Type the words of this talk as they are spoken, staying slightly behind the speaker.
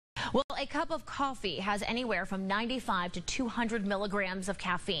Well, a cup of coffee has anywhere from 95 to 200 milligrams of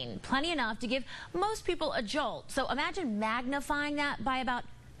caffeine, plenty enough to give most people a jolt. So imagine magnifying that by about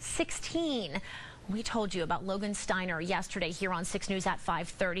 16. We told you about Logan Steiner yesterday here on 6 News at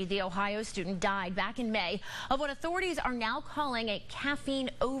 5:30. The Ohio student died back in May of what authorities are now calling a caffeine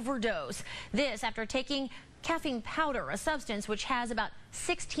overdose. This after taking caffeine powder, a substance which has about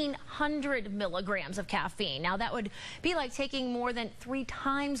 1,600 milligrams of caffeine. Now, that would be like taking more than 3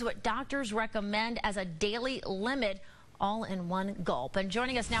 times what doctors recommend as a daily limit, all in one gulp. And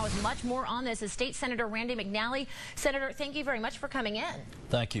joining us now with much more on this is State Senator Randy McNally. Senator, thank you very much for coming in.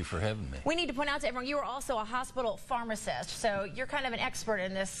 Thank you for having me. We need to point out to everyone, you are also a hospital pharmacist, so you're kind of an expert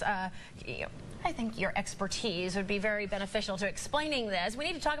in this. I think your expertise would be very beneficial to explaining this. We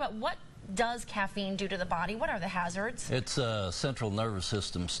need to talk about what does caffeine do to the body? What are the hazards? It's a central nervous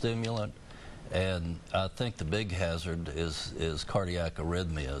system stimulant, and I think the big hazard is cardiac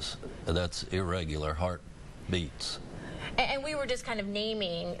arrhythmias. That's irregular heartbeats. And we were just kind of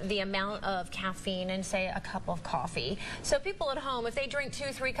naming the amount of caffeine in, say, a cup of coffee. So people at home, if they drink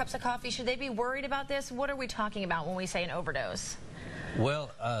 2-3 cups of coffee, should they be worried about this? What are we talking about when we say an overdose?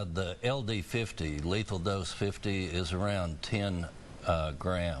 Well, the LD50, lethal dose 50, is around 10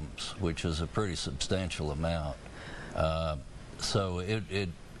 grams, which is a pretty substantial amount. So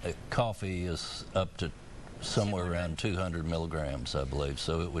coffee is up to somewhere around 200 milligrams, I believe.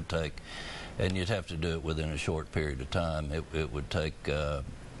 So it would take, and you'd have to do it within a short period of time. It would take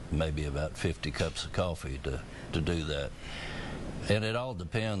maybe about 50 cups of coffee to do that. And it all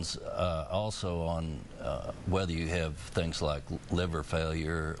depends also on whether you have things like liver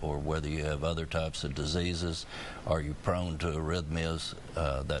failure or whether you have other types of diseases. Are you prone to arrhythmias,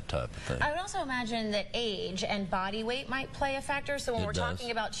 that type of thing. I would also imagine that age and body weight might play a factor. So when we're talking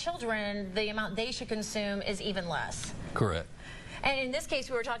about children, the amount they should consume is even less. Correct. And in this case,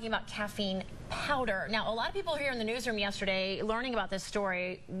 we were talking about caffeine powder. Now, a lot of people here in the newsroom yesterday learning about this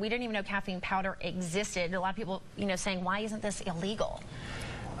story, we didn't even know caffeine powder existed. A lot of people, saying, why isn't this illegal?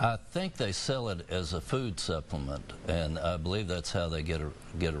 I think they sell it as a food supplement, and I believe that's how they get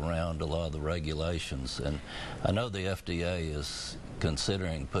around a lot of the regulations. And I know the FDA is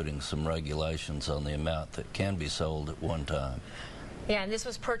considering putting some regulations on the amount that can be sold at one time. Yeah, and this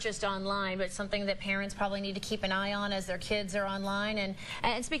was purchased online, but something that parents probably need to keep an eye on as their kids are online.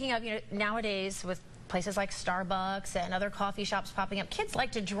 And speaking of, nowadays with places like Starbucks and other coffee shops popping up, kids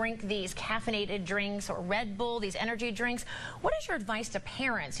like to drink these caffeinated drinks or Red Bull, these energy drinks. What is your advice to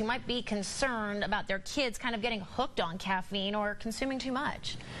parents who might be concerned about their kids kind of getting hooked on caffeine or consuming too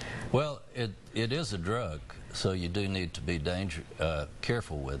much? Well, it is a drug, so you do need to be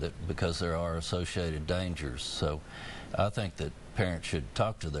careful with it because there are associated dangers. So I think that parents should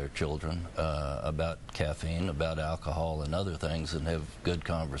talk to their children about caffeine, about alcohol and other things, and have good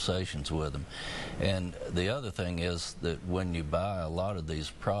conversations with them. And the other thing is that when you buy a lot of these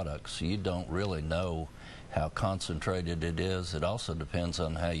products, you don't really know how concentrated it is. It also depends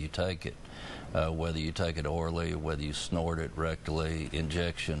on how you take it, whether you take it orally, whether you snort it rectally,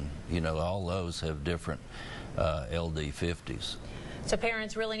 injection. All those have different LD50s. So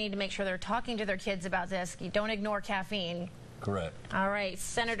parents really need to make sure they're talking to their kids about this. You don't ignore caffeine. Correct. All right,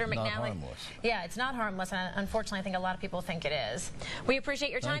 Senator McNally. Not harmless. Yeah, it's not harmless, and unfortunately I think a lot of people think it is. We appreciate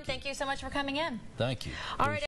your time. Thank you so much for coming in. Thank you. All right.